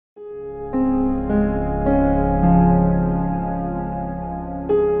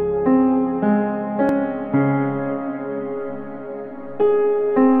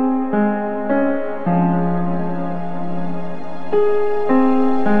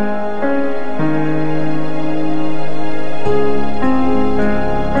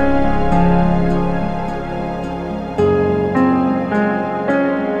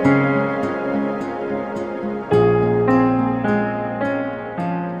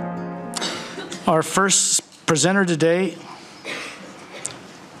Our first presenter today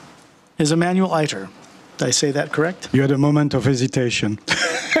is Emmanuel Itier. Did I say that correct? You had a moment of hesitation.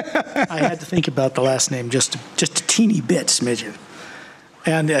 I had to think about the last name just a teeny bit, smidgen.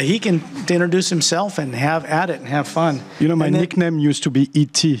 And he can introduce himself and have at it and have fun. You know, my nickname used to be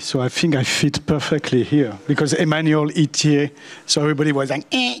E.T., so I think I fit perfectly here. Because Emmanuel Itier, so everybody was like,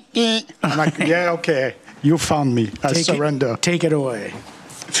 I'm like, yeah, okay, you found me. I surrender. Take it away.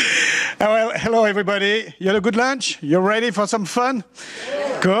 Well, hello, everybody. You had a good lunch? You ready for some fun?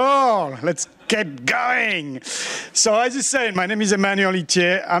 Yeah. Cool. Let's get going. So as you said, my name is Emmanuel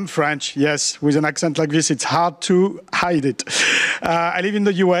Itier. I'm French. Yes, with an accent like this, it's hard to hide it. I live in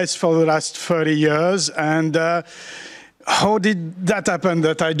the US for the last 30 years. And how did that happen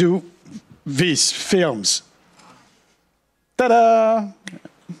that I do these films? Ta-da!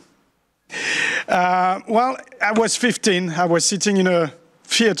 Well, I was 15. I was sitting in a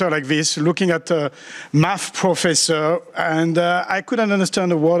theater like this, looking at a math professor, and I couldn't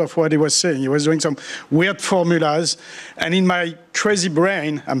understand a word of what he was saying. He was doing some weird formulas, and in my crazy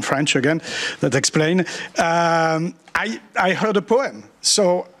brain, I'm French again, that explains, I heard a poem.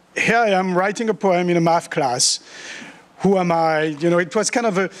 So here I am writing a poem in a math class. Who am I? You know, it was kind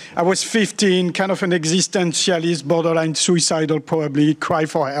of I was 15, kind of an existentialist, borderline suicidal, probably cry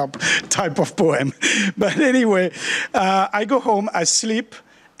for help type of poem. But anyway, I go home, I sleep,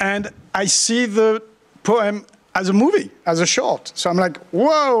 and I see the poem as a movie, as a short. So I'm like,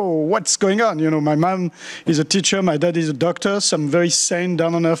 whoa, what's going on? You know, my mom is a teacher, my dad is a doctor, some very sane,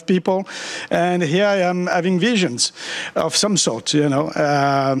 down-on-earth people. And here I am having visions of some sort, you know.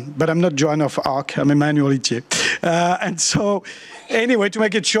 But I'm not Joan of Arc, I'm Emmanuel Itier. And so, anyway, to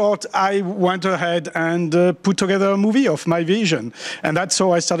make it short, I went ahead and put together a movie of my vision. And that's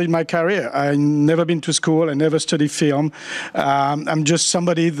how I started my career. I've never been to school, I never studied film. I'm just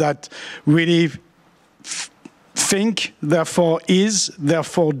somebody that really think, therefore is,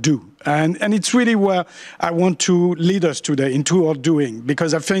 therefore do. And it's really where I want to lead us today, into our doing.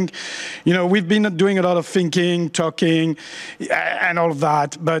 Because I think, you know, we've been doing a lot of thinking, talking, and all of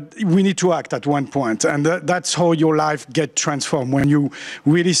that, but we need to act at one point. And that's how your life gets transformed, when you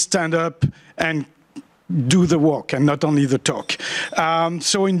really stand up and do the work and not only the talk.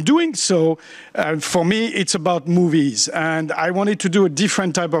 So in doing so, for me, it's about movies. And I wanted to do a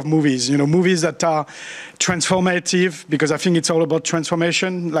different type of movies, you know, movies that are transformative, because I think it's all about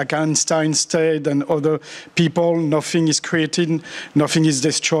transformation, like Einstein said and other people. Nothing is created, nothing is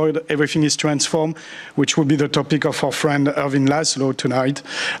destroyed, everything is transformed, which will be the topic of our friend Erwin Laszlo tonight,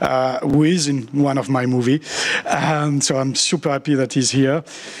 who is in one of my movies. So I'm super happy that he's here.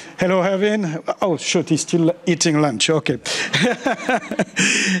 Hello, Erwin. Oh, shoot, he's still eating lunch. Okay.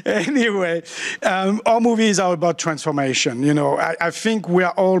 Anyway, our movies are about transformation. You know, I think we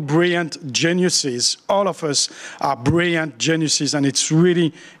are all brilliant geniuses. All of us are brilliant geniuses, and it's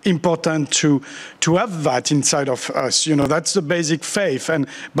really important to have that inside of us. You know, that's the basic faith. And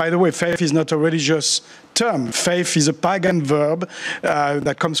by the way, faith is not a religious term. Faith is a pagan verb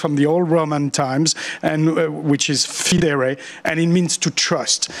that comes from the old Roman times, and which is fidere, and it means to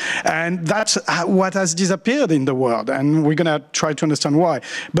trust. And that's what has disappeared in the world, and we're going to try to understand why.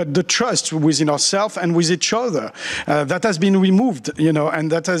 But the trust within ourselves and with each other, that has been removed, you know, and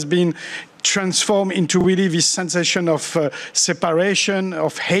that has been transform into really this sensation of separation,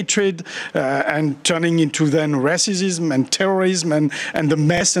 of hatred, and turning into then racism and terrorism and the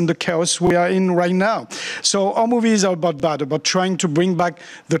mess and the chaos we are in right now. So our movies are about that, about trying to bring back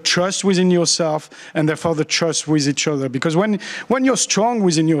the trust within yourself and therefore the trust with each other. Because when you're strong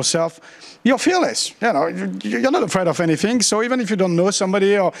within yourself, you're fearless. You know, you're not afraid of anything. So even if you don't know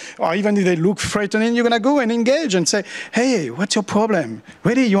somebody, or even if they look threatening, you're going to go and engage and say, hey, what's your problem?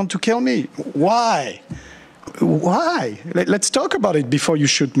 Really, you want to kill me? Why? Why? Let's talk about it before you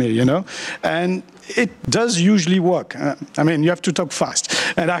shoot me, you know? And it does usually work. I mean, you have to talk fast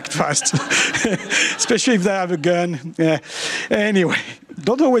and act fast, especially if they have a gun. Yeah. Anyway,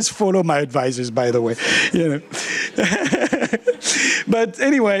 don't always follow my advices, by the way, you know. But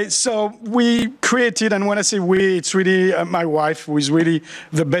anyway, so we created, and when I say we, it's really my wife, who is really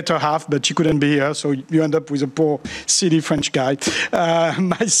the better half, but she couldn't be here, so you end up with a poor, silly French guy,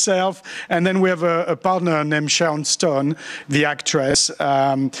 myself, and then we have a partner named Sharon Stone, the actress,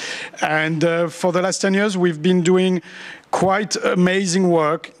 and for the last 10 years, we've been doing quite amazing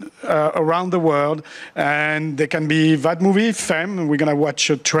work around the world, and there can be that movie, Femme. We're going to watch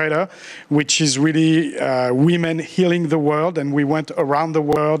a trailer, which is really women healing the world, and and we went around the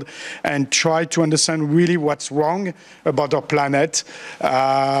world and tried to understand really what's wrong about our planet.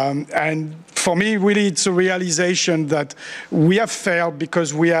 And for me, really, it's a realization that we have failed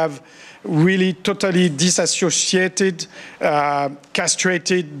because we have really totally disassociated,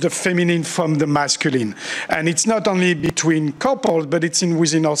 castrated the feminine from the masculine. And it's not only between couples, but it's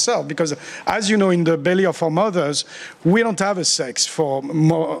within ourselves. Because as you know, in the belly of our mothers, we don't have a sex for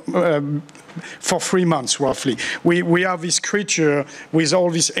 3 months, roughly. We have this creature with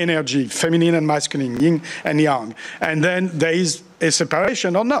all this energy, feminine and masculine, yin and yang. And then there is a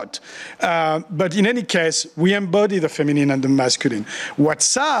separation or not. But in any case, we embody the feminine and the masculine. What's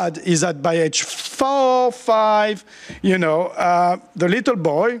sad is that by age 4, 5, the little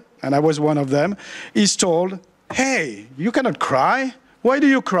boy, and I was one of them, is told, hey, you cannot cry. Why do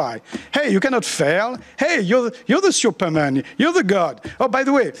you cry? Hey, you cannot fail. Hey, you're the Superman. You're the God. Oh, by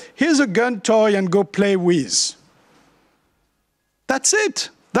the way, here's a gun toy and go play with. That's it.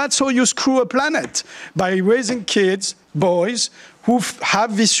 That's how you screw a planet, by raising kids, boys, who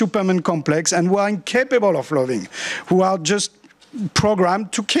have this Superman complex and who are incapable of loving, who are just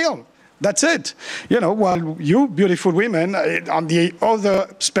programmed to kill. That's it. While you beautiful women on the other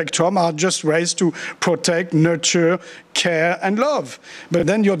spectrum are just raised to protect, nurture, care, and love. But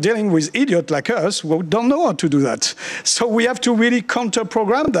then you're dealing with idiots like us who don't know how to do that. So we have to really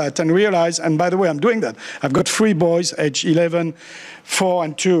counter-program that and realize, and by the way, I'm doing that. I've got 3 boys, age 11, 4,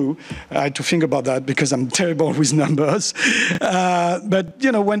 and 2. I had to think about that because I'm terrible with numbers. But,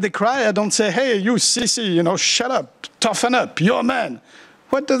 when they cry, I don't say, hey, you sissy, shut up, toughen up, you're a man.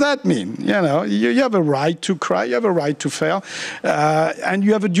 What does that mean? You have a right to cry, you have a right to fail, and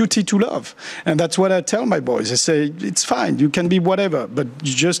you have a duty to love. And that's what I tell my boys. I say, it's fine, you can be whatever, but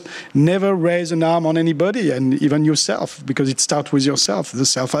you just never raise an arm on anybody, and even yourself, because it starts with yourself, the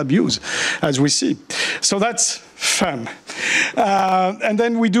self-abuse, as we see. So that's Femme. And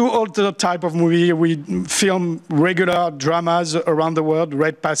then we do all the type of movie. We film regular dramas around the world.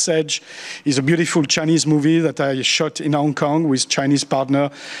 Red Passage is a beautiful Chinese movie that I shot in Hong Kong with Chinese partner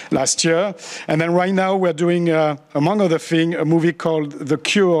last year. And then right now we're doing, among other things, a movie called The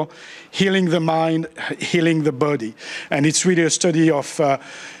Cure, Healing the Mind, Healing the Body. And it's really a study of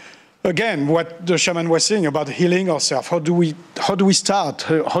again, what the shaman was saying about healing ourselves. How do we start?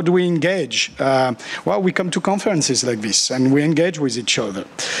 How do we engage? Well, we come to conferences like this and we engage with each other.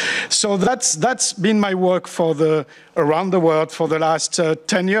 So that's been my work for around the world for the last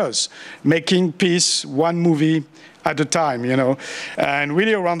 10 years, making peace one movie at a time, and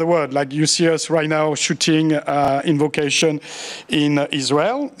really around the world. Like you see us right now shooting Invocation in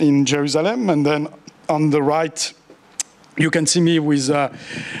Israel, in Jerusalem, and then on the right, you can see me with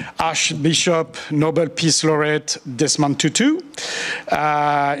Archbishop, Nobel Peace Laureate Desmond Tutu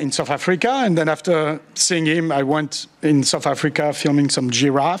in South Africa. And then after seeing him, I went in South Africa filming some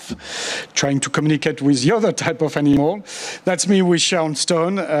giraffe, trying to communicate with the other type of animal. That's me with Sharon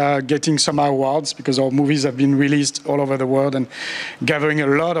Stone, getting some awards because our movies have been released all over the world and gathering a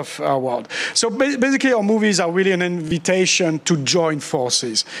lot of awards. So basically our movies are really an invitation to join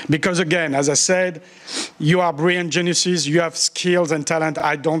forces. Because again, as I said, you are brilliant geniuses, you have skills and talent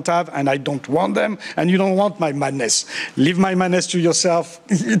I don't have and I don't want them, and you don't want my madness. Leave my madness to yourself,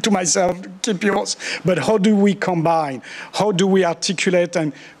 to myself, keep yours. But how do we combine? How do we articulate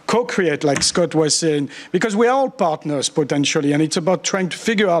and co-create, like Scott was saying? Because we are all partners, potentially, and it's about trying to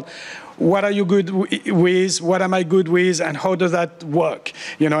figure out what are you good with, what am I good with, and how does that work?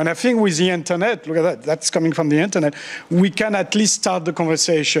 And I think with the internet, look at that, that's coming from the internet, we can at least start the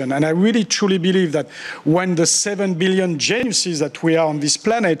conversation. And I really truly believe that when the 7 billion geniuses that we are on this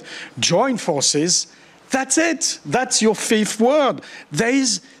planet join forces, that's it. That's your fifth word. There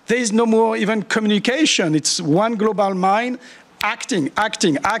is no more even communication. It's one global mind, acting,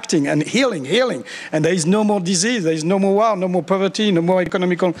 and healing. And there is no more disease, there is no more war, no more poverty, no more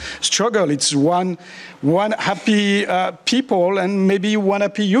economical struggle. It's one happy people and maybe one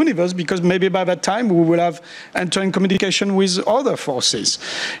happy universe, because maybe by that time we will have entering communication with other forces.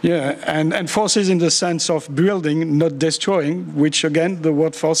 Yeah, and forces in the sense of building, not destroying, which again, the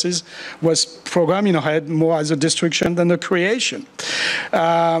word forces was programmed in our head more as a destruction than a creation.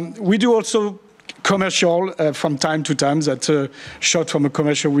 We do also commercial from time to time. That's a shot from a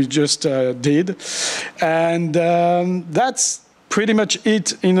commercial we just did. And that's pretty much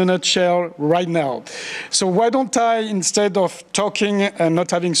it in a nutshell right now. So why don't I, instead of talking and not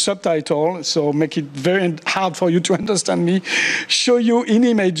having subtitle, so make it very hard for you to understand me, show you in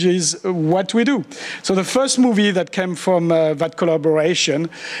images what we do. So the first movie that came from that collaboration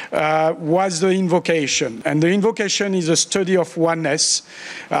was the Invocation. And the Invocation is a study of oneness,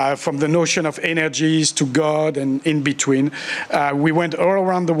 from the notion of energies to God and in between. We went all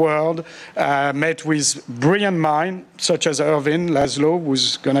around the world, met with brilliant minds, such as Irvin Laszlo,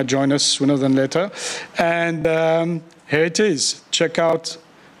 who's going to join us sooner than later. And here it is. Check out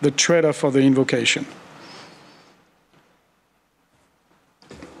the trailer for the Invocation.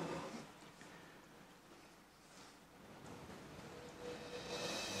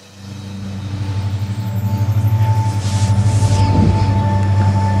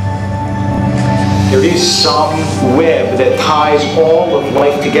 There is some web that ties all of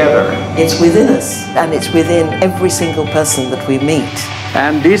life together. It's within us, and it's within every single person that we meet.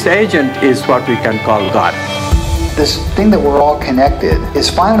 And this agent is what we can call God. This thing that we're all connected is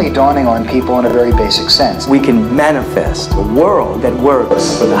finally dawning on people in a very basic sense. We can manifest a world that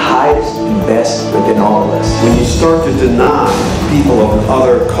works for the highest and best within all of us. When you start to deny people of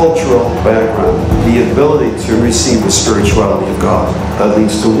another cultural background the ability to receive the spirituality of God, that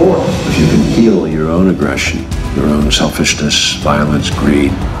leads to war. If you can heal your own aggression, your own selfishness, violence,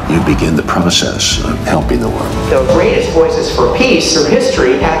 greed, you begin the process of helping the world. The greatest voices for peace through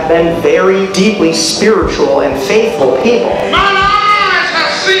history have been very deeply spiritual and faithful people. Mine eyes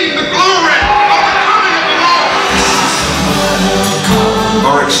have seen the glory of the coming of the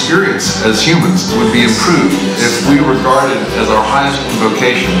Lord. Our experience as humans would be improved if we regarded as our highest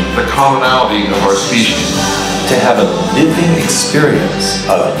invocation the commonality of our species. To have a living experience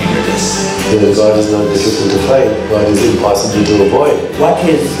of unity. God is not difficult to find. God is impossible to avoid. What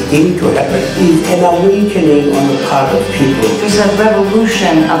is beginning to happen is an awakening on the part of people. There's a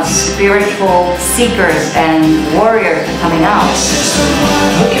revolution of spiritual seekers and warriors coming out.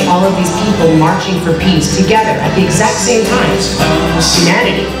 Look at all of these people marching for peace together at the exact same time.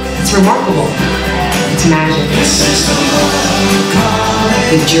 Humanity. It's remarkable. It's magic.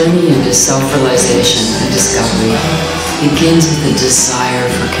 The journey into self-realization and discovery begins with a desire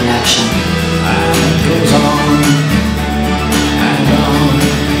for connection. And it goes on and on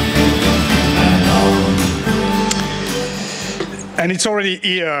and on. And it's already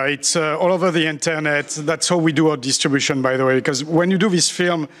here. It's all over the internet. That's how we do our distribution, by the way, because when you do this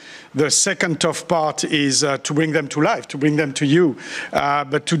film, the second tough part is to bring them to life, to bring them to you.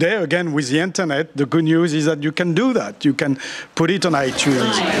 But today, again, with the internet, the good news is that you can do that. You can put it on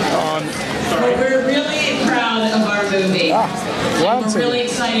iTunes. Well, we're really proud of our movie. And we're really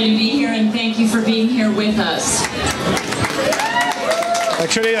excited to be here, and thank you for being here with us.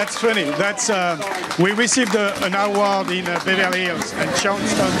 Actually, that's funny. That's we received an award in Beverly Hills, and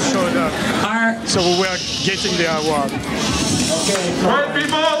Johnston showed up. So we were getting the award.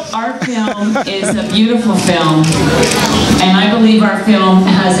 Our film is a beautiful film, and I believe our film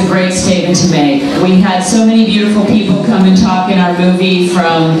has a great statement to make. We had so many beautiful people come and talk in our movie,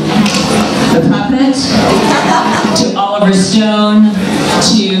 from the puppet to Oliver Stone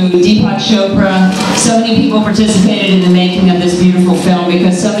to Deepak Chopra. So many people participated in the making of this beautiful film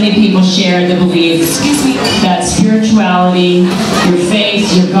because so many people shared the belief that spirituality, your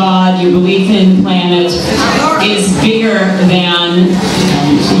faith, your God, your belief in the planet is bigger than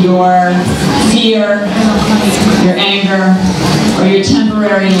your fear, your anger, or your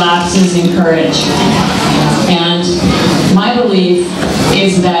temporary lapses in courage. And my belief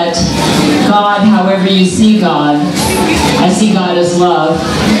is that God, however you see God, I see God as love,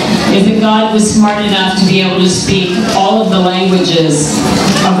 is that God was smart enough to be able to speak all of the languages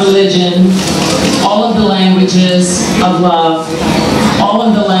of religion, all of the languages of love, all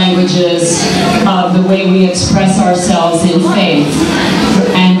of the languages of the way we express ourselves in faith.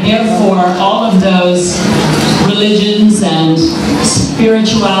 And therefore, all of those religions and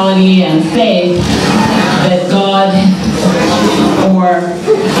spirituality and faith that God or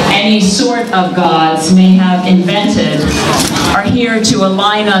any sort of gods may have invented are here to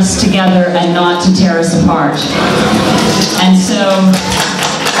align us together and not to tear us apart. And so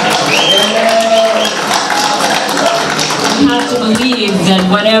we have to believe that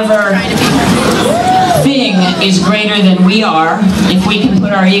whatever thing is greater than we are, if we can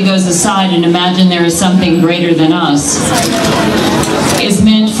put our egos aside and imagine there is something greater than us, is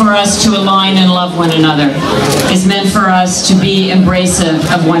meant for us to align and love one another, is meant for us to be embracive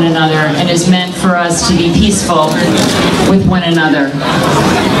of one another, and is meant for us to be peaceful with one another.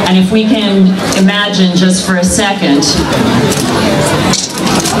 And if we can imagine just for a second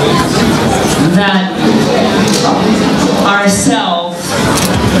that our ourselves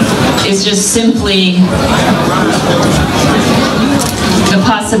is just simply the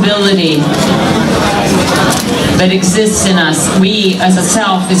possibility that exists in us. We, as a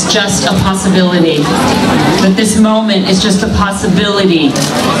self, is just a possibility. That this moment is just a possibility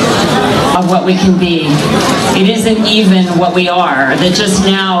of what we can be. It isn't even what we are. That just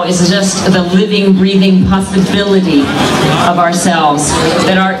now is just the living, breathing possibility of ourselves.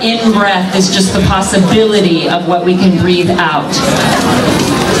 That our in-breath is just the possibility of what we can breathe out.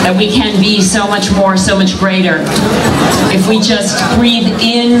 That we can be so much more, so much greater if we just breathe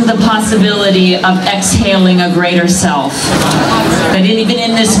in the possibility of exhaling a greater self. That even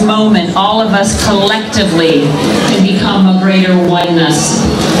in this moment, all of us collectively can become a greater oneness.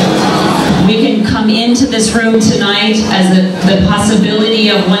 We can come into this room tonight as the possibility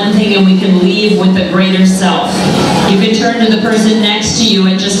of one thing, and we can leave with a greater self. You can turn to the person next to you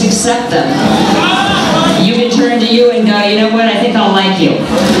and just accept them. You can turn to you and go, you know what, I think I'll like you.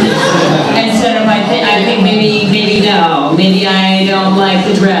 Instead of, I think maybe no. Maybe I don't like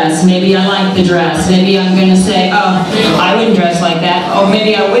the dress. Maybe I like the dress. Maybe I'm going to say, oh, I wouldn't dress like that. Or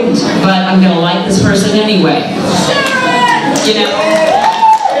maybe I wouldn't, but I'm going to like this person anyway. You know?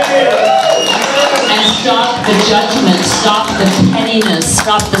 And stop the judgment, stop the pettiness,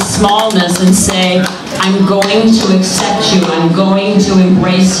 stop the smallness, and say, I'm going to accept you, I'm going to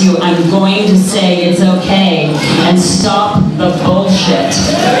embrace you, I'm going to say it's okay, and stop the bullshit.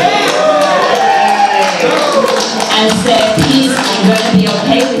 And say, peace, I'm going to be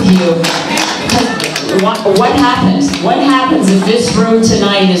okay with you. What happens? What happens if this room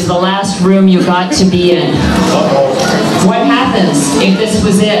tonight is the last room you got to be in? What happens if this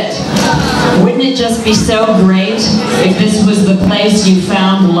was it? Wouldn't it just be so great if this was the place you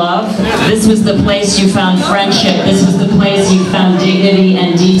found love? This was the place you found friendship. This was the place you found dignity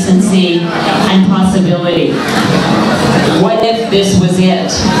and decency and possibility. What if this was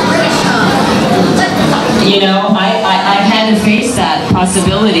it? You know, I had to face that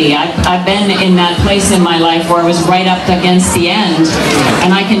possibility. I've been in that place in my life where I was right up against the end,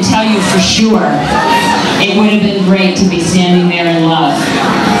 and I can tell you for sure it would have been great to be standing there in love.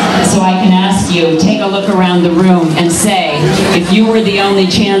 So I can ask you, take a look around the room and say, if you were the only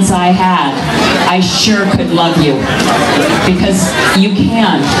chance I had, I sure could love you. Because you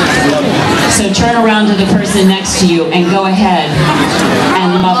can. So turn around to the person next to you and go ahead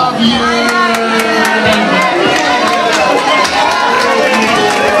and love them.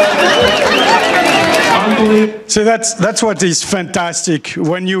 So that's what is fantastic.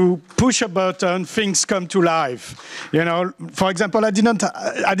 When you push a button, things come to life. You know, for example, I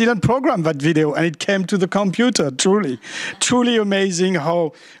didn't program that video, and it came to the computer. Truly amazing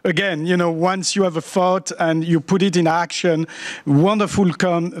how, again, you know, once you have a thought and you put it in action, wonderful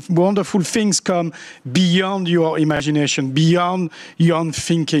things come beyond your imagination, beyond your own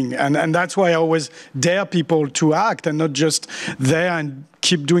thinking, and that's why I always dare people to act and not just there and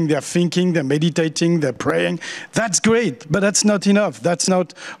keep doing their thinking, they're meditating, they're praying. That's great, but that's not enough. That's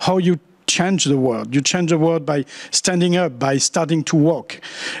not how you change the world. You change the world by standing up, by starting to walk.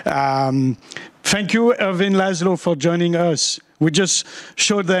 Thank you, Irvin Laszlo, for joining us. We just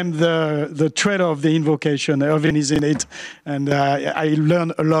showed them the trailer of the Invocation. Irvin is in it, and I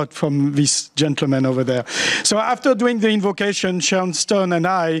learned a lot from this gentleman over there. So after doing the Invocation, Sharon Stone and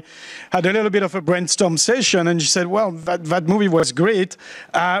I had a little bit of a brainstorm session, and she said, well, that movie was great.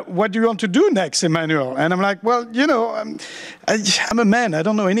 What do you want to do next, Emmanuel? And I'm like, well, you know, I'm a man. I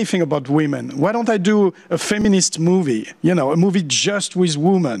don't know anything about women. Why don't I do a feminist movie? You know, a movie just with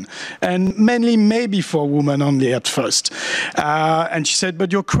women, and mainly maybe for women only at first. And she said,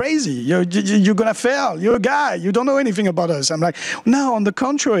 but you're crazy. You're going to fail. You're a guy. You don't know anything about us. I'm like, no, on the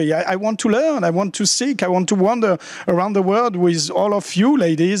contrary. I want to learn. I want to seek. I want to wander around the world with all of you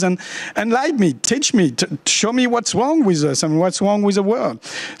ladies and enlighten me, teach me, show me what's wrong with us and what's wrong with the world.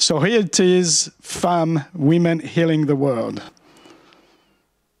 So here it is, Femme, Women Healing the World.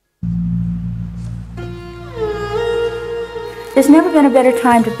 There's never been a better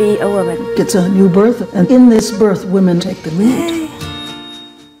time to be a woman. It's a new birth, and in this birth, women take the lead.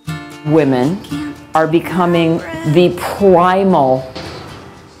 Women are becoming the primal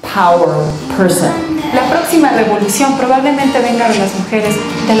power person. La próxima revolución probablemente venga de las mujeres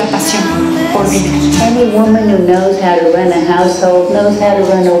de la pasión por vivir. Any woman who knows how to run a household knows how to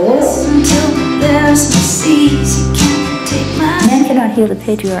run a world. Men cannot heal the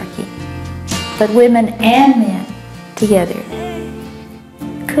patriarchy, but women and men together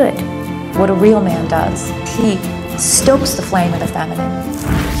could. What a real man does, he stokes the flame of the feminine.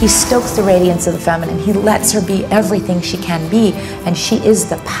 He stokes the radiance of the feminine. He lets her be everything she can be, and she is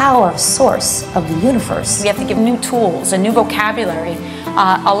the power source of the universe. We have to give new tools, a new vocabulary,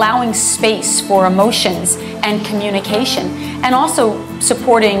 allowing space for emotions and communication, and also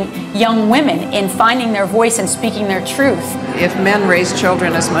supporting young women in finding their voice and speaking their truth. If men raise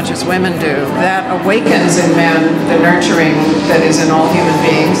children as much as women do, that awakens in men the nurturing that is in all human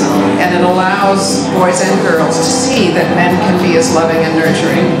beings, and it allows boys and girls to see that men can be as loving and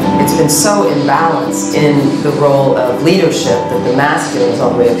nurturing. It's been so imbalanced in the role of leadership that the masculine is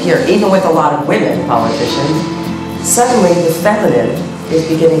all the way up here, even with a lot of women politicians. Suddenly the feminine is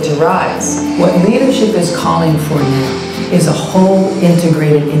beginning to rise. What leadership is calling for now is a whole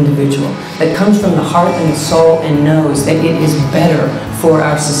integrated individual that comes from the heart and the soul and knows that it is better for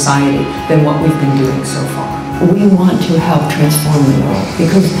our society than what we've been doing so far. We want to help transform the world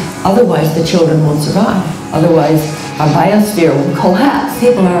because otherwise the children won't survive. Otherwise our biosphere will collapse.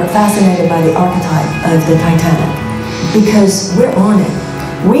 People are fascinated by the archetype of the Titanic because we're on it.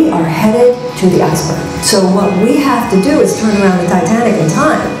 We are headed to the iceberg. So what we have to do is turn around the Titanic in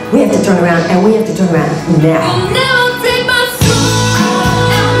time. We have to turn around, and we have to turn around now.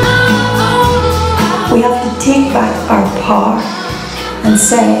 We have to take back our power and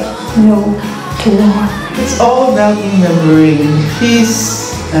say no to war. It's all about remembering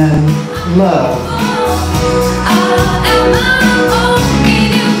peace and love.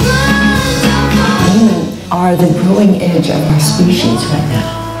 Women are the growing edge of our species right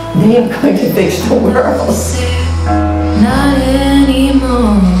now. They are going to fix the world. Not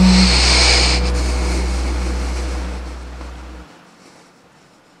anymore.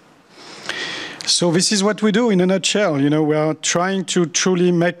 So this is what we do in a nutshell. You know, we are trying to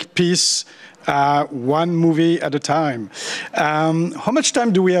truly make peace one movie at a time. How much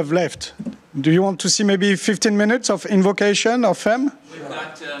time do we have left? Do you want to see maybe 15 minutes of Invocation or Femme? We've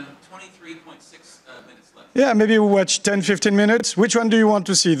got 23.6 minutes left. Yeah, maybe we watch 10, 15 minutes. Which one do you want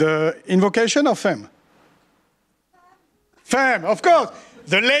to see, the Invocation or Femme? Femme, of course.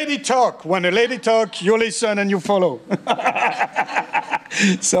 The lady talk. When a lady talk, you listen and you follow.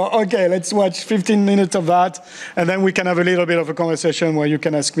 So, okay, let's watch 15 minutes of that, and then we can have a little bit of a conversation where you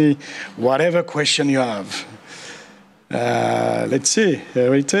can ask me whatever question you have. Let's see.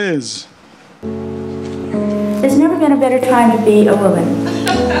 Here it is. There's never been a better time to be a woman.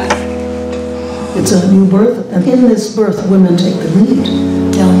 It's a new birth, and in this birth, women take the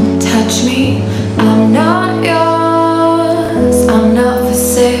lead. Don't touch me, I'm not yours, I'm not for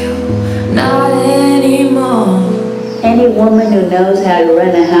sale, not anymore. Any woman who knows how to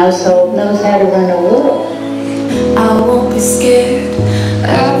run a household knows how to run a world. I won't be scared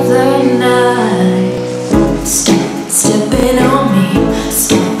of the night. Stop stepping on me,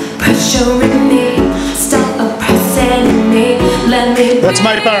 stop pressuring me, stop oppressing me, let me. That's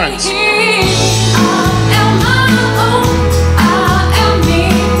my parents.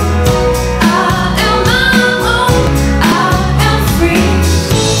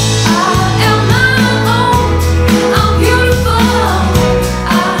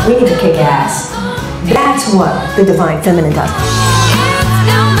 We need to kick ass. That's what the divine feminine does.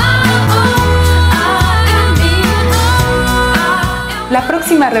 La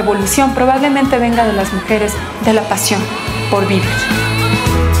próxima revolución probablemente venga de las mujeres de la pasión por vivir.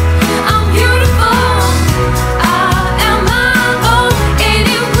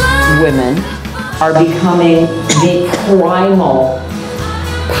 Women are becoming the primal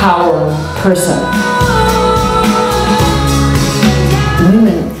power person.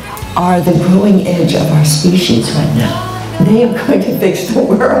 Women are the growing edge of our species right now. They are going to fix the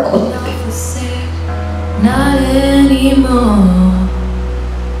world. Not anymore.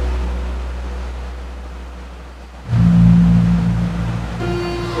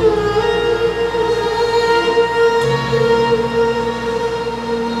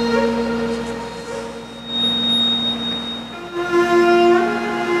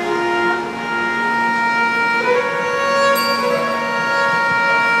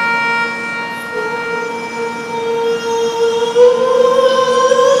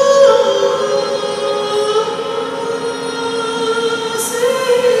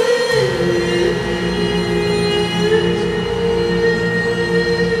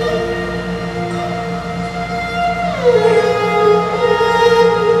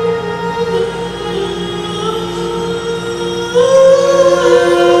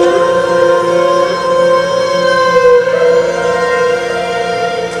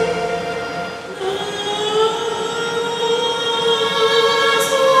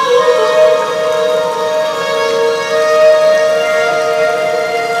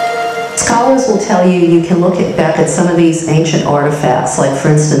 tell you, you can look back at some of these ancient artifacts, like for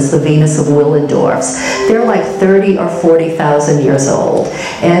instance the Venus of Willendorf's. They're like 30 or 40,000 years old.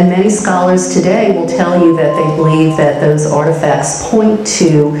 And many scholars today will tell you that they believe that those artifacts point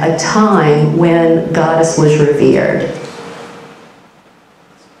to a time when Goddess was revered.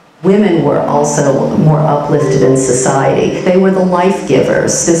 Women were also more uplifted in society. They were the life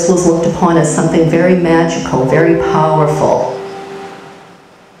givers. This was looked upon as something very magical, very powerful.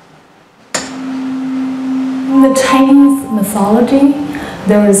 In the Chinese mythology,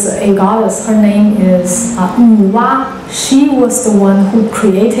 there is a goddess, her name is Wa. She was the one who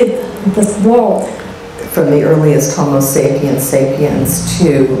created this world. From the earliest Homo sapiens sapiens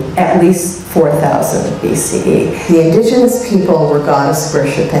to at least 4000 BCE. The indigenous people were goddess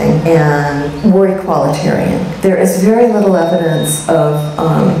worshipping and were equalitarian. There is very little evidence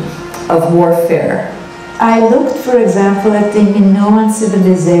of warfare. I looked, for example, at the Minoan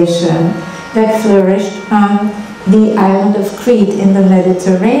civilization that flourished on the island of Crete in the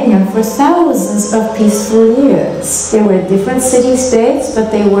Mediterranean for thousands of peaceful years. There were different city-states,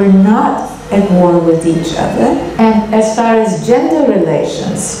 but they were not at war with each other. And as far as gender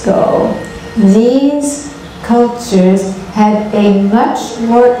relations go, these cultures had a much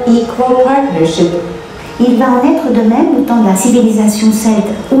more equal partnership. Il va en être de même au temps de la civilisation celte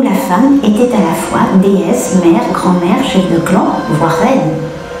où la femme était à la fois déesse, mère, grand-mère, chef de clan, voire reine.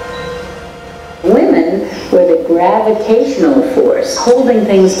 Women were the gravitational force, holding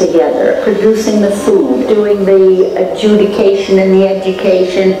things together, producing the food, doing the adjudication and the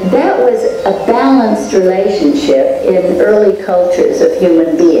education. That was a balanced relationship in early cultures of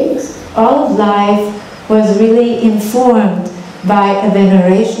human beings. All of life was really informed by a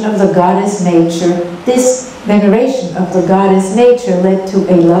veneration of the goddess nature. This veneration of the goddess nature led to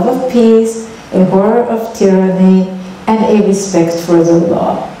a love of peace, a horror of tyranny, and a respect for the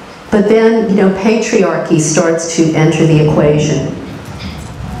law. But then, you know, patriarchy starts to enter the equation.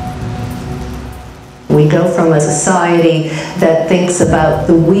 We go from a society that thinks about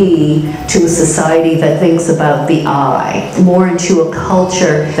the we to a society that thinks about the I, more into a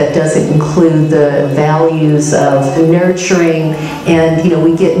culture that doesn't include the values of nurturing, and, you know,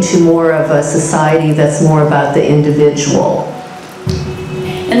 we get into more of a society that's more about the individual.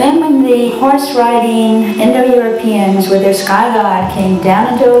 And then when the horse-riding Indo-Europeans with their sky god came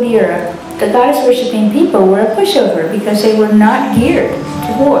down into old Europe, the goddess-worshipping people were a pushover because they were not geared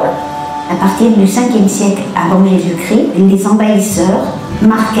to war. À partir du 5e siècle avant Jésus-Christ, les envahisseurs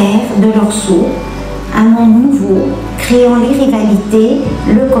marquèrent de leur sceau un monde nouveau, créant les rivalités,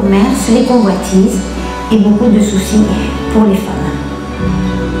 le commerce, les convoitises et beaucoup de soucis pour les femmes.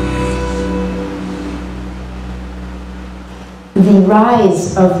 The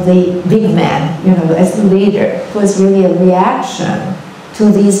rise of the big man, you know, as the leader, was really a reaction to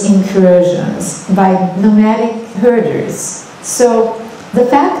these incursions by nomadic herders. So the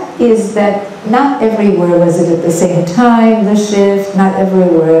fact is that not everywhere was it at the same time, the shift, not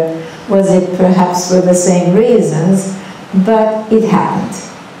everywhere was it perhaps for the same reasons, but it happened.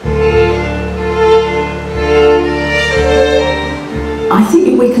 I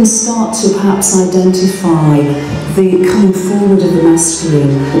think we can start to perhaps identify the coming forward of the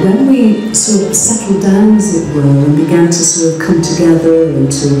masculine. When we sort of settled down, as it were, and began to sort of come together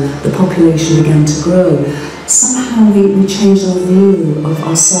and the population began to grow, somehow we changed our view of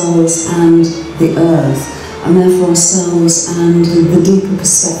ourselves and the earth, and therefore ourselves and the deeper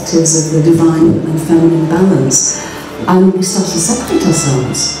perspectives of the divine and feminine balance. And we started to separate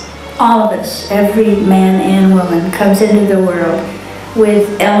ourselves. All of us, every man and woman, comes into the world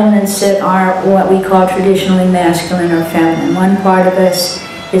with elements that are what we call traditionally masculine or feminine. One part of us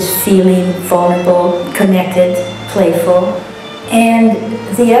is feeling vulnerable, connected, playful, and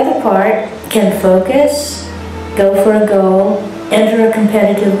the other part can focus, go for a goal, enter a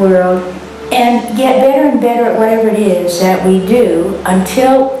competitive world, and get better and better at whatever it is that we do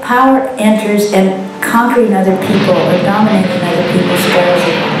until power enters and conquering other people or dominating other people spoils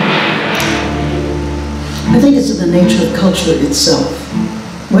it. I think it's in the nature of culture itself.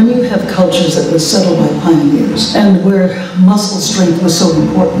 When you have cultures that were settled by pioneers and where muscle strength was so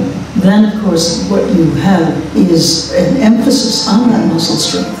important, then of course what you have is an emphasis on that muscle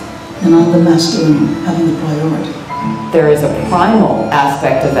strength and on the masculine having the priority. There is a primal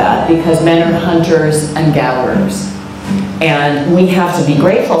aspect of that because men are hunters and gatherers. And we have to be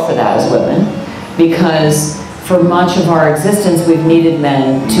grateful for that as women because for much of our existence we've needed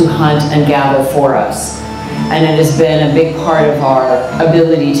men to hunt and gather for us. And it has been a big part of our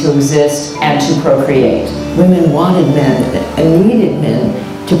ability to exist and to procreate. Women wanted men and needed men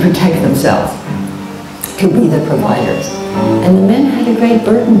to protect themselves, to be the providers. And the men had a great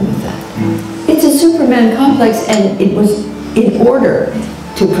burden with that. It's a man complex, and it was in order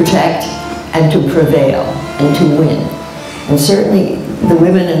to protect and to prevail and to win. And certainly the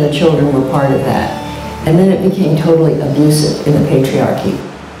women and the children were part of that. And then it became totally abusive in the patriarchy.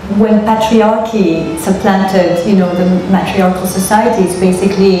 When patriarchy supplanted, you know, the matriarchal societies,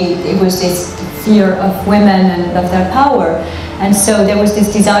 basically it was this fear of women and of their power. And so there was this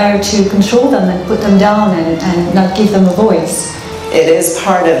desire to control them and put them down and not give them a voice. It is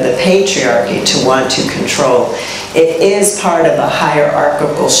part of the patriarchy to want to control. It is part of a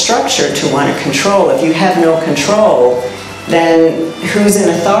hierarchical structure to want to control. If you have no control, then who's in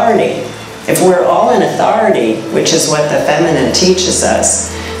authority? If we're all in authority, which is what the feminine teaches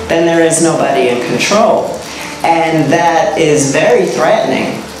us, then there is nobody in control. And that is very threatening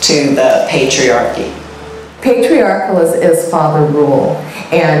to the patriarchy. Patriarchal is father rule,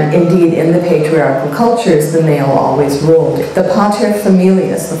 and indeed in the patriarchal cultures the male always ruled. The pater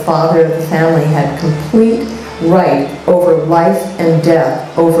familias, the father of the family, had complete right over life and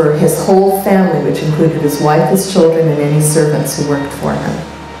death, over his whole family, which included his wife, his children, and any servants who worked for him.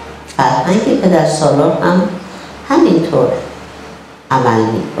 فرهنگ پدرسالار هم همینطور عمل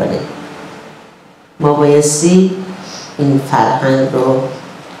میکنه. ما بایستی این فرهنگ رو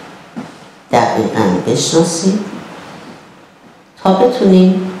دقیقاً بشناسیم تا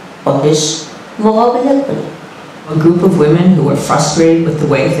بتونیم باهاش مقابله کنیم. A group of women who were frustrated with the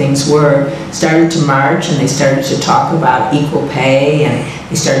way things were started to march, and they started to talk about equal pay, and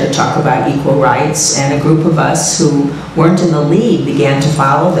they started to talk about equal rights, and a group of us who weren't in the lead began to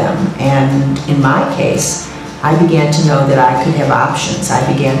follow them. And in my case, I began to know that I could have options. I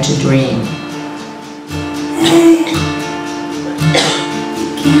began to dream. Hey, you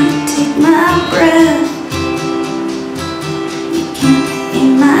can't take my breath, you can't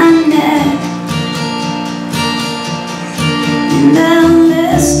eat my neck, and I'll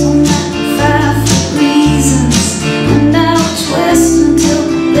list on my 5 reasons, and I'll twist until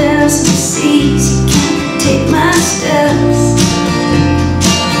there's no seas. You can't take my steps.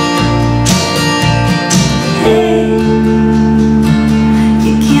 Hey,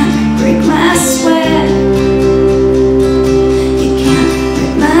 you can't break my sweat, you can't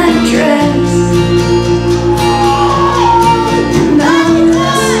break my dress, and I'll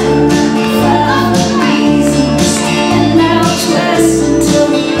list on 5 reasons, and I'll twist until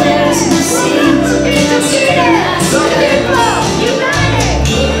there's no seams. You can't take my steps. You got it.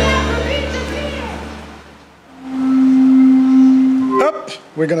 Up,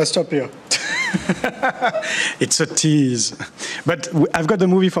 we're gonna stop here. It's a tease. But I've got the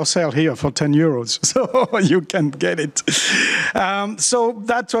movie for sale here for €10, so you can get it. So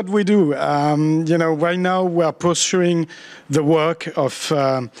that's what we do. You know, right now we're pursuing the work of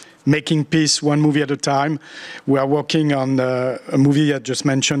making peace one movie at a time. We are working on a movie I just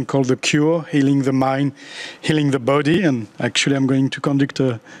mentioned called The Cure, Healing the Mind, Healing the Body. And actually I'm going to conduct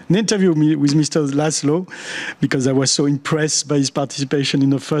an interview with Mr. Laszlo because I was so impressed by his participation in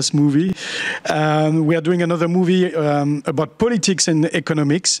the first movie. We are doing another movie about politics and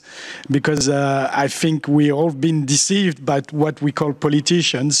economics because I think we all been deceived by what we call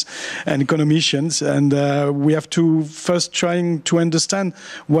politicians and economicians, and we have to first trying to understand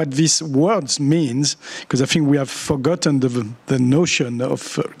what these words means, because I think we have forgotten the notion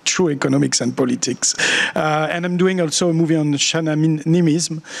of true economics and politics. And I'm doing also a movie on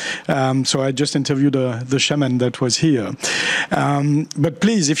shamanism, so I just interviewed the shaman that was here. But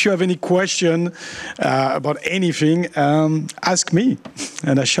please, if you have any question about anything, ask me,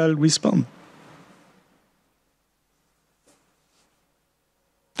 and I shall respond.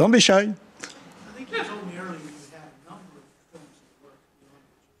 Don't be shy. I think you told me earlier you had a number of films that work beyond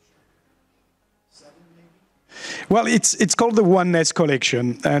what you shared. 7 maybe? Well, it's called the Oneness Collection,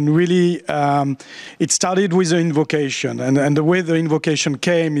 and really it started with the Invocation, and the way the Invocation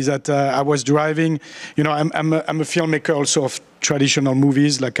came is that I was driving. You know, I'm a filmmaker also of traditional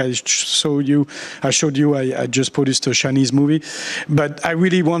movies, like I showed you. I just produced a Chinese movie, but I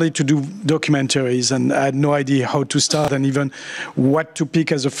really wanted to do documentaries, and I had no idea how to start and even what to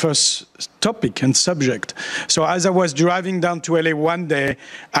pick as a first topic and subject. So as I was driving down to LA one day,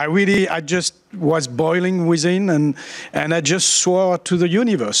 I just was boiling within, and I just swore to the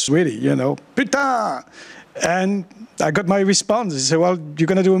universe, really, you know, putain! And I got my response. He said, well, you're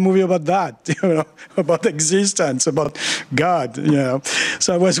going to do a movie about that, you know, about existence, about God, you know.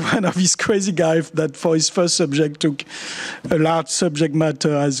 So I was one of these crazy guys that for his first subject took a large subject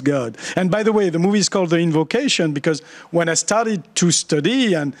matter as God. And by the way, the movie is called The Invocation because when I started to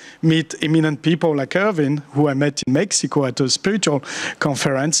study and meet eminent people like Irvin, who I met in Mexico at a spiritual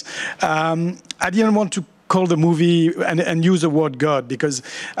conference, I didn't want to call the movie and use the word God, because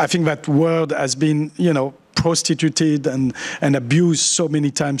I think that word has been, you know, prostituted and abused so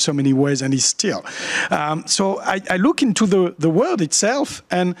many times, so many ways, and is still. So I look into the word itself,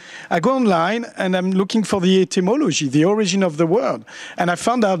 and I go online and I'm looking for the etymology, the origin of the word. And I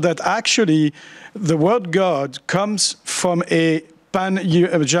found out that actually the word God comes from a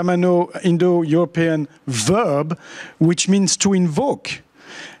Pan-Germano-Indo-European verb, which means to invoke.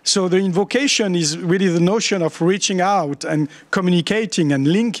 So the invocation is really the notion of reaching out and communicating and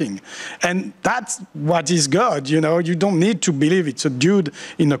linking. And that's what is God, you know. You don't need to believe it's a dude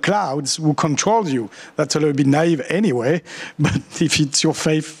in the clouds who controls you. That's a little bit naive anyway, but if it's your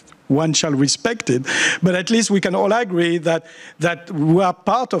faith, one shall respect it. But at least we can all agree that we are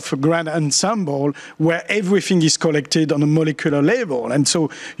part of a grand ensemble where everything is collected on a molecular level. And so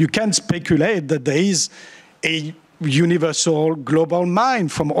you can speculate that there is a universal global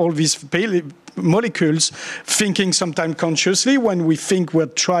mind from all these molecules, thinking sometimes consciously when we think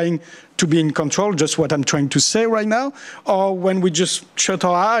we're trying to be in control, just what I'm trying to say right now, or when we just shut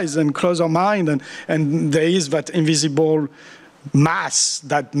our eyes and close our mind and there is that invisible mass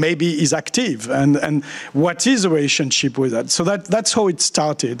that maybe is active, and what is the relationship with that? So that's how it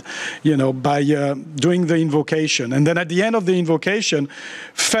started, you know, by doing the invocation. And then at the end of the invocation,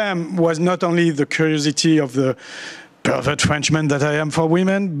 Femme was not only the curiosity of the pervert Frenchman that I am for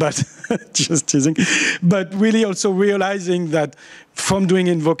women, but just teasing, but really also realizing that from doing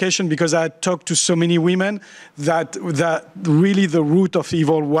invocation, because I had talked to so many women, that really the root of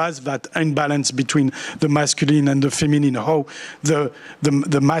evil was that imbalance between the masculine and the feminine, how the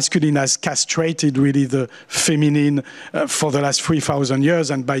masculine has castrated really the feminine for the last 3,000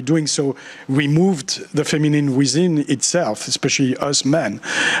 years, and by doing so removed the feminine within itself, especially us men.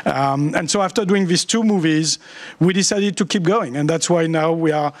 And so after doing these two movies, we decided to keep going, and that's why now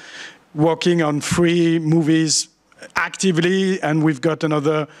we are working on 3 movies actively, and we've got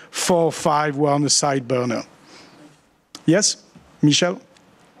another 4 or 5 who are on the side burner. Yes, Michelle?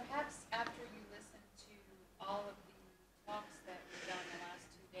 Perhaps after you listen to all of the talks that we've done the last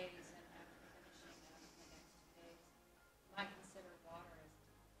 2 days, and after finishing the next 2 days, you might consider water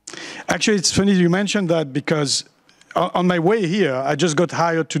as... Actually, it's funny you mentioned that, because on my way here, I just got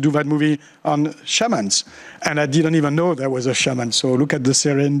hired to do that movie on shamans, and I didn't even know there was a shaman, so look at the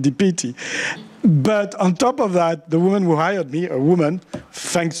serendipity. But on top of that, the woman who hired me, a woman,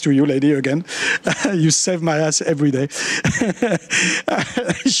 thanks to you, lady, again, you save my ass every day.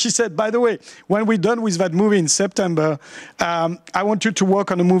 She said, by the way, when we're done with that movie in September, I want you to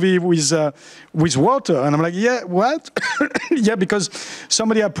work on a movie with water. And I'm like, yeah, what? Yeah, because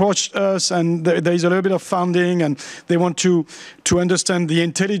somebody approached us, and there is a little bit of funding, and they want to understand the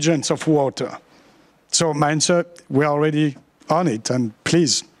intelligence of water. So my answer, we're already on it, and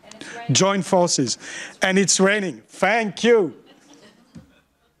please, join forces. And it's raining. Thank you.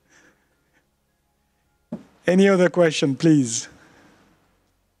 Any other question, please?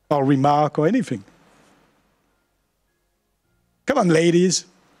 Or remark or anything? Come on, ladies.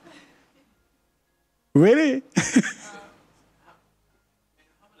 Really?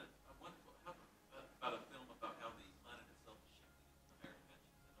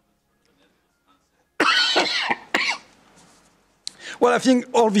 Well, I think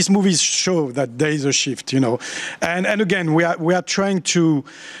all these movies show that there is a shift, you know. And again, we are trying to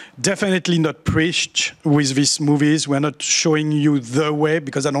definitely not preach with these movies. We're not showing you the way,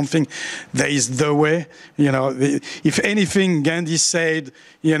 because I don't think there is the way. You know, if anything, Gandhi said,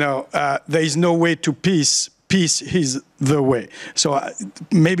 you know, there is no way to peace. Peace is the way. So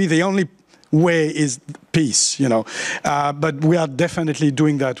maybe the only way is peace, you know. But we are definitely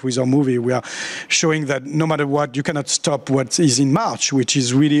doing that with our movie. We are showing that no matter what, you cannot stop what is in march, which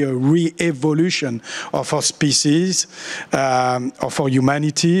is really a re-evolution of our species, of our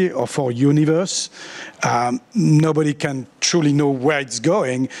humanity, of our universe. Nobody can truly know where it's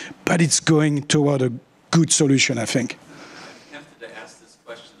going, but it's going toward a good solution, I think. I'm tempted to ask this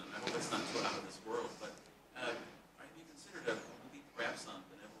question, and I hope it's not too out of this world, but have you considered a movie perhaps on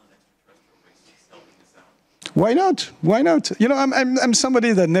benevolent extraterrestrial races helping us out? Why not? Why not? You know, I'm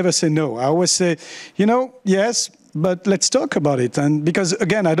somebody that never say no. I always say, you know, yes, but let's talk about it. And because,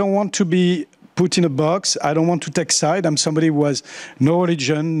 again, I don't want to be put in a box. I don't want to take side. I'm somebody who has no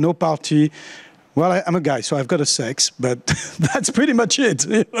religion, no party. Well, I'm a guy, so I've got a sex, but that's pretty much it.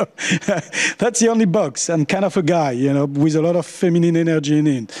 You know? That's the only box. I'm kind of a guy, you know, with a lot of feminine energy in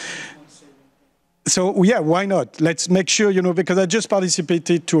it. So yeah, why not? Let's make sure, because I just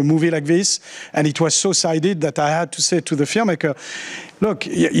participated to a movie like this, and it was so sided that I had to say to the filmmaker, look,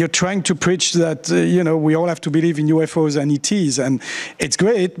 you're trying to preach that, we all have to believe in UFOs and ETs, and it's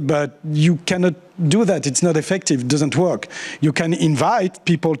great, but you cannot do that. It's not effective. It doesn't work. You can invite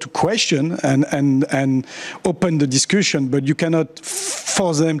people to question and open the discussion, but you cannot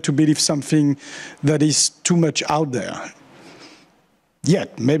force them to believe something that is too much out there.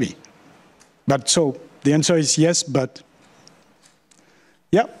 Yet, maybe. But so the answer is yes, but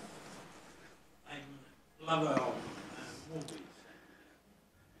yeah. I'm a lover of movies.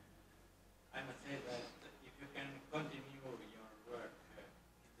 I must say that if you can continue your work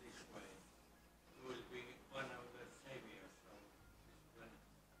in this way, you will be one of the saviors of this planet.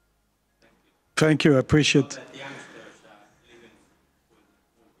 Thank you. Thank you. I appreciate it.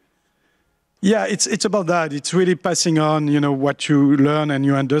 Yeah, it's about that. It's really passing on, what you learn and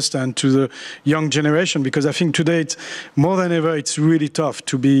you understand to the young generation, because I think today, more than ever, it's really tough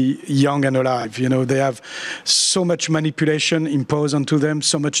to be young and alive. They have so much manipulation imposed onto them,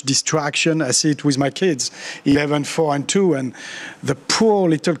 so much distraction. I see it with my kids, 11, 4, and 2, and the poor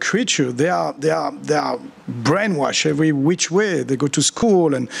little creature, they are brainwashed every which way. They go to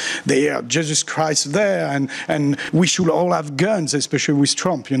school and they hear Jesus Christ there, and we should all have guns, especially with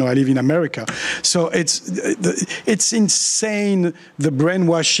Trump. I live in America. So it's insane, the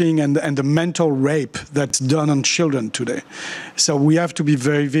brainwashing and the mental rape that's done on children today. So we have to be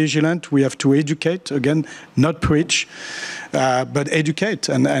very vigilant. We have to educate, again, not preach, but educate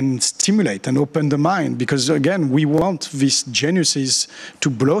and stimulate and open the mind. Because, again, we want these geniuses to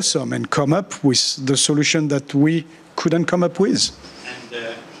blossom and come up with the solution that we couldn't come up with.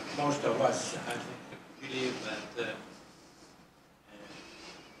 And most of us, I think, believe that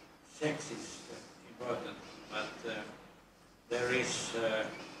sex is important, but there is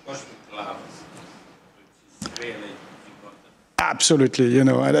cosmic love, which is really important. Absolutely,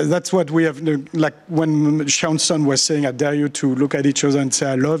 that's what we have, like when Sean's son was saying, I dare you to look at each other and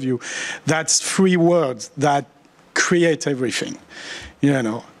say, I love you. That's 3 words that create everything.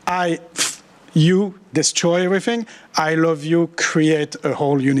 You destroy everything. I love you, create a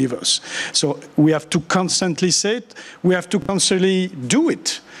whole universe. So we have to constantly say it. We have to constantly do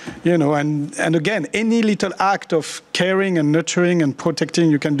it. And again, any little act of caring and nurturing and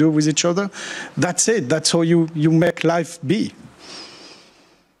protecting you can do with each other, that's it. That's how you make life be.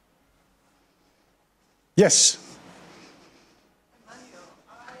 Yes? Emmanuel,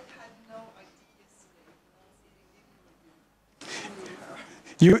 I had no idea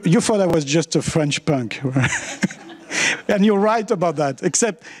yesterday. You thought I was just a French punk. And you're right about that,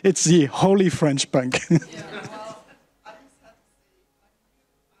 except it's the holy French punk.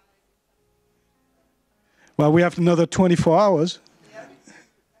 Well, we have another 24 hours.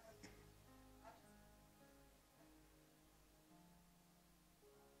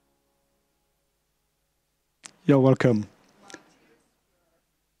 You're welcome.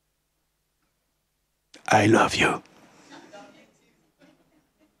 I love you.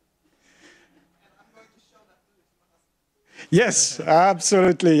 Yes,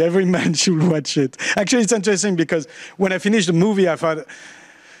 absolutely. Every man should watch it. Actually, it's interesting because when I finished the movie, I thought,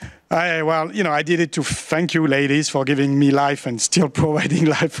 I did it to thank you, ladies, for giving me life and still providing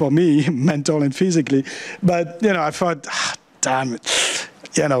life for me, mental and physically. But, I thought, damn it.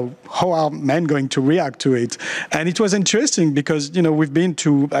 How are men going to react to it? And it was interesting because, we've been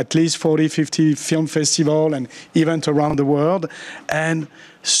to at least 40, 50 film festivals and events around the world. And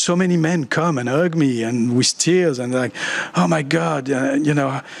so many men come and hug me and with tears and like, oh my God,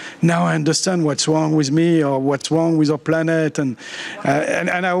 now I understand what's wrong with me or what's wrong with our planet. And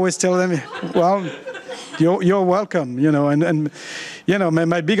I always tell them, well, you're welcome,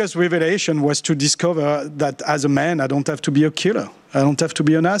 my biggest revelation was to discover that as a man, I don't have to be a killer. I don't have to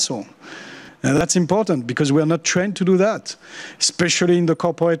be an asshole. And that's important because we're not trained to do that, especially in the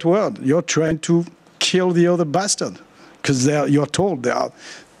corporate world. You're trained to kill the other bastard because you're told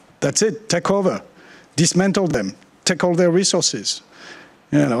that's it, take over, dismantle them, take all their resources.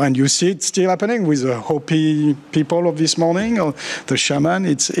 And you see it still happening with the Hopi people of this morning or the shaman.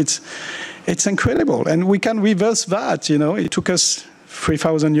 It's incredible. And we can reverse that, It took us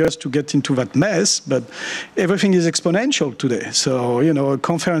 3,000 years to get into that mess, but everything is exponential today. So, a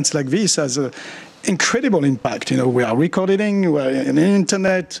conference like this has an incredible impact. We are recording, we're on the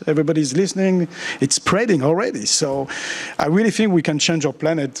internet, everybody's listening, it's spreading already. So I really think we can change our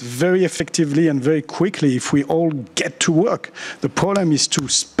planet very effectively and very quickly if we all get to work. The problem is to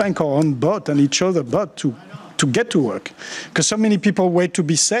spank our own butt and each other butt to get to work. Because so many people wait to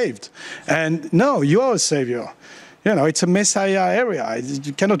be saved. And no, you are a savior. You know, it's a messiah area.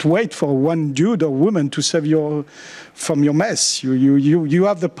 You cannot wait for one dude or woman to save you from your mess. You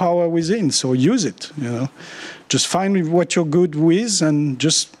have the power within, so use it. You know, just find what you're good with and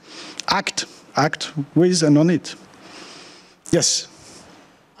just act with and on it. Yes.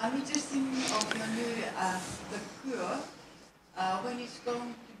 I'm just thinking of your new the cure when it's going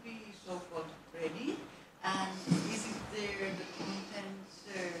to be so-called ready, and is it there the contents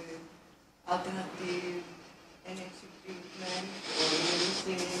alternative energy treatment or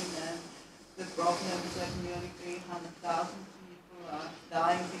medicine, and the problem is that nearly 300,000 people are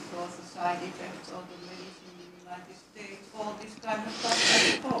dying because of side effects of the medicine in the United States, all this kind of stuff, I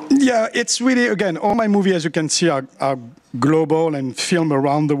suppose. Yeah, it's really, again, all my movies, as you can see, are global and filmed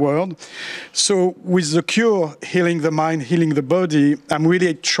around the world. So with The Cure, healing the mind, healing the body, I'm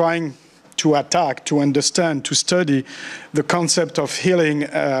really trying to attack, to understand, to study the concept of healing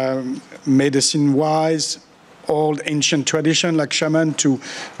medicine-wise, old ancient tradition like shaman to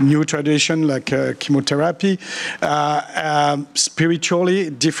new tradition like chemotherapy, spiritually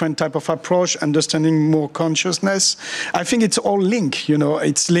different type of approach, understanding more consciousness. I think it's all linked, you know,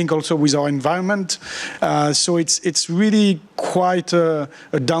 it's linked also with our environment. So it's really quite a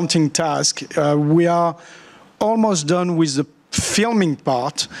daunting task. We are almost done with the filming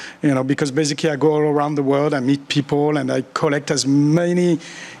part, you know, because basically I go all around the world, I meet people and I collect as many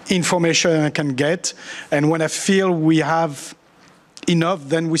information as I can get. And when I feel we have enough,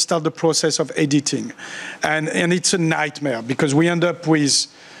 then we start the process of editing. And it's a nightmare because we end up with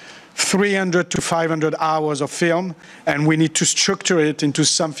 300 to 500 hours of film, and we need to structure it into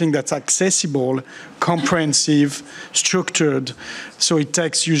something that's accessible, comprehensive, structured. So it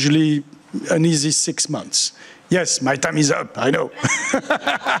takes usually an easy 6 months. Yes, my time is up, I know.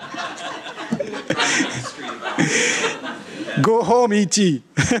 Go home, E.T.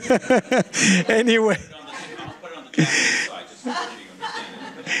 Anyway.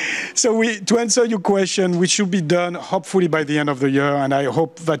 So to answer your question, we should be done hopefully by the end of the year, and I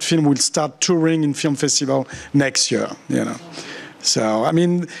hope that film will start touring in film festival next year, you know. So, I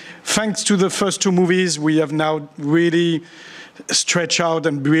mean, thanks to the first two movies, we have now really stretch out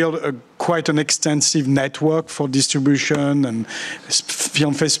and build quite an extensive network for distribution and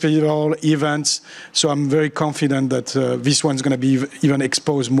film festival events. So I'm very confident that this one's going to be even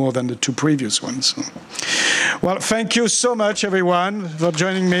exposed more than the two previous ones. So. Well, thank you so much, everyone, for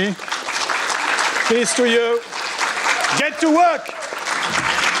joining me. Peace to you. Get to work.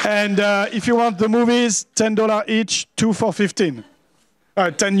 And if you want the movies, $10 each, 2 for 15.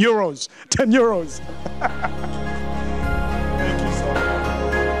 10 euros. 10 euros.